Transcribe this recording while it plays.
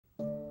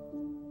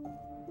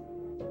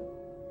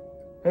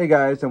Hey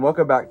guys, and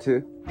welcome back to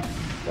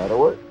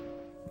Datawork.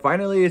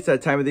 Finally, it's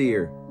that time of the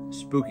year,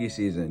 spooky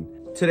season.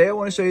 Today I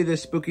want to show you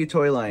this spooky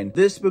toy line.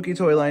 This spooky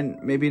toy line,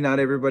 maybe not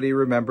everybody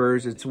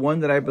remembers. It's one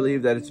that I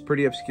believe that it's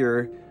pretty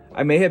obscure.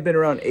 I may have been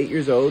around 8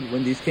 years old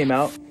when these came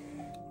out,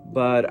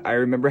 but I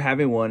remember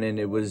having one and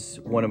it was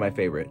one of my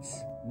favorites.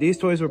 These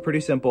toys were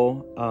pretty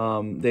simple.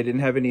 They didn't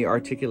have any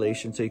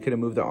articulation, so you couldn't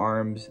move the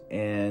arms,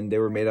 and they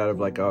were made out of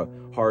like a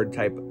hard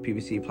type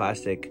PVC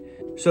plastic.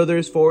 So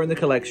there's 4 in the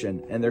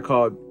collection, and they're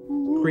called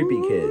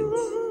Creepy Kids.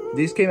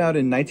 These came out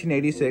in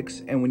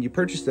 1986, and when you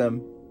purchased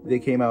them, they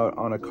came out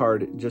on a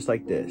card just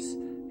like this.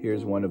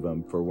 Here's one of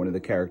them for one of the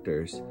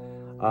characters.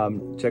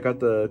 Check out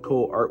the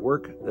cool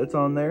artwork that's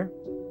on there.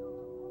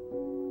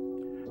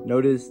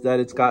 Notice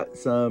that it's got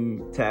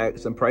some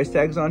price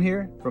tags on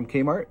here from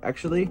Kmart,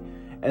 actually.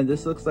 And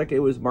this looks like it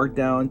was marked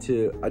down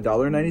to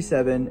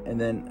 $1.97 and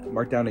then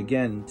marked down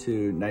again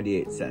to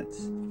 98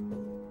 cents.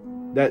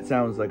 That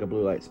sounds like a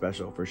blue light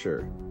special for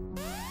sure.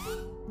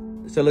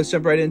 So let's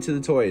jump right into the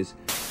toys.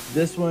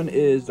 This one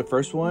is the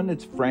first one.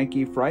 It's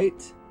Frankie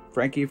Fright.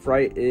 Frankie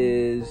Fright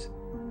is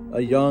a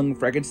young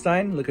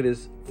Frankenstein. Look at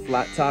his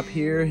flat top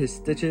here, his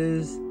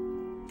stitches.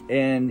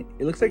 And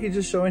it looks like he's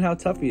just showing how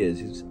tough he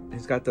is.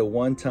 He's got the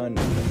 1 ton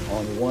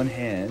on one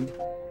hand.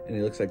 And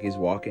he looks like he's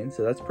walking,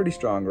 so that's pretty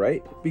strong,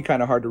 right? It'd be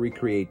kind of hard to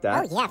recreate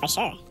that. Oh yeah, for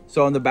sure.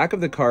 So on the back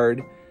of the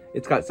card,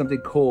 it's got something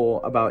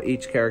cool about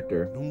each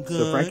character.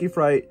 So Frankie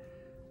Fright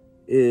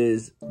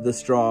is the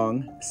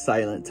strong,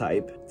 silent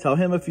type. Tell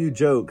him a few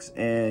jokes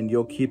and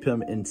you'll keep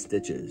him in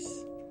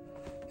stitches.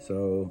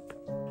 So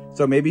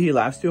maybe he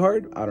laughs too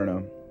hard? I don't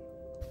know.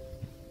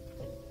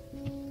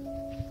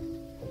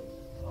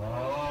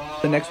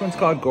 The next one's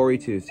called Gory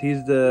Tooth.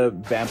 He's the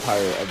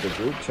vampire of the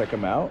group. Check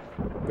him out.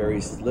 Very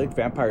slick.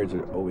 Vampires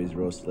are always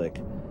real slick.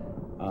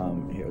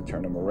 Here, I'll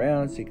turn him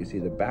around so you can see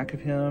the back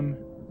of him.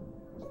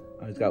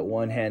 He's got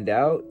one hand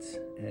out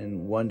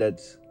and one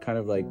that's kind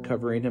of like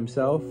covering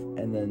himself.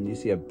 And then you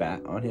see a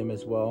bat on him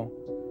as well.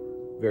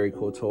 Very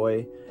cool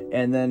toy.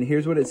 And then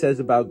here's what it says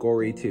about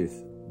Gory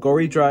Tooth.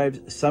 Gory drives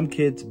some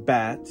kids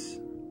bats.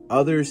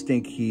 Others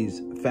think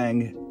he's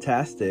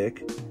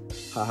fantastic.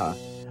 Haha.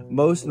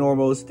 Most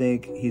normals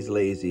think he's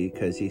lazy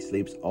because he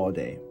sleeps all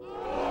day.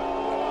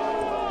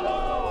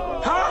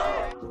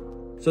 Huh?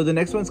 So the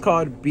next one's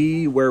called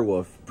Bee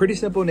Werewolf. Pretty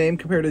simple name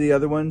compared to the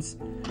other ones.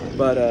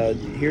 But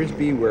here's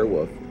Bee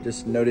Werewolf.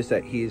 Just notice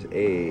that he's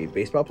a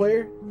baseball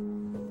player.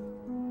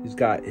 He's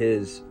got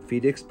his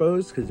feet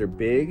exposed because they're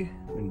big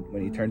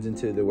when he turns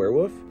into the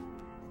werewolf.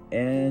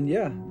 And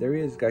yeah, there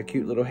he is. Got a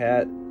cute little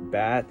hat,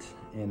 bat,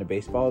 and a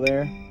baseball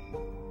there.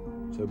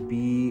 So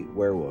Bee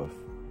Werewolf.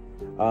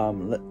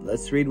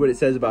 Let's read what it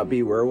says about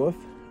Bee Werewolf.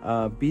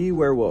 Bee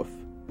Werewolf.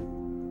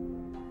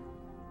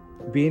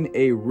 Being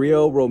a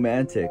real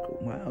romantic.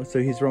 Wow, so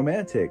he's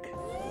romantic.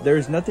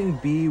 There's nothing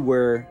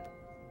beware.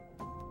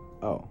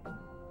 Oh.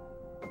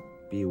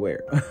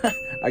 Beware.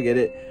 I get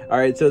it.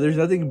 Alright, so there's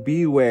nothing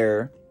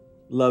beware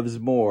loves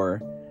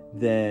more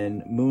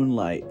than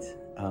moonlight.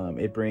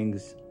 It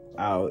brings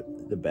out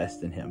the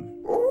best in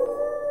him.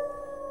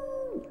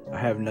 I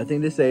have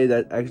nothing to say.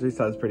 That actually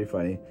sounds pretty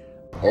funny.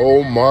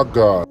 Oh my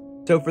God.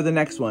 So for the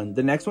next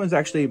one's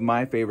actually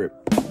my favorite.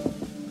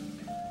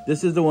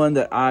 This is the one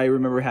that I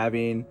remember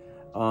having.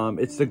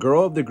 It's the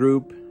girl of the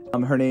group.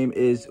 Her name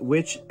is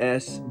Witch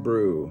S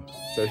Brew.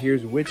 So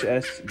here's Witch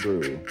S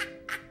Brew.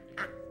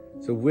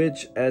 So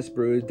Witch S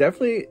Brew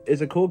definitely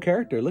is a cool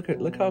character.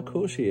 Look how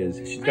cool she is.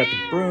 She's got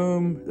the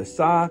broom, the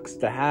socks,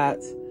 the hat.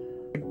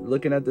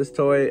 Looking at this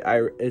toy,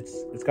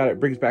 it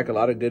brings back a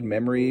lot of good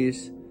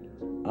memories.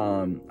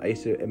 I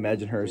used to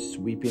imagine her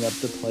sweeping up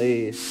the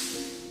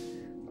place.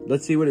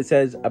 Let's see what it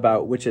says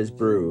about Witch S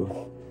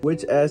Brew.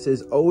 Witch S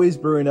is always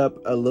brewing up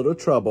a little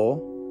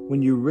trouble.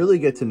 When you really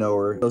get to know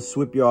her, she'll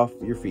sweep you off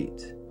your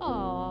feet.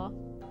 Aww.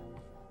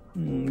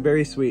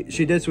 Very sweet.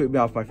 She did sweep me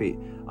off my feet.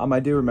 I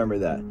do remember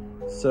that.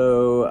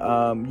 So,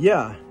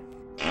 yeah.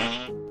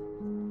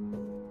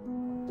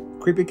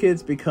 Creepy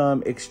kids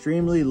become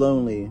extremely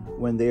lonely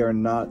when they are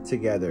not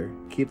together.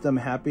 Keep them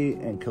happy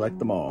and collect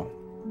them all.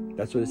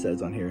 That's what it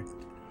says on here.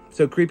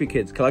 So creepy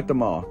kids, collect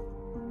them all.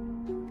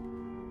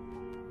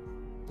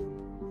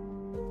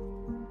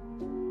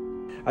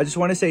 I just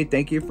want to say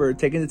thank you for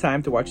taking the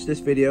time to watch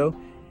this video,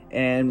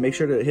 and make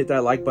sure to hit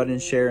that like button,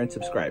 share, and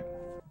subscribe.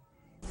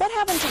 What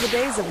happened to the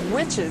days of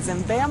witches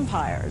and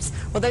vampires?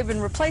 Well, they've been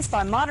replaced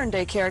by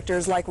modern-day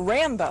characters like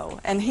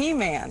Rambo and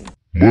He-Man.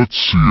 Let's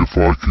see if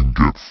I can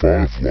get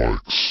 5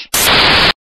 likes.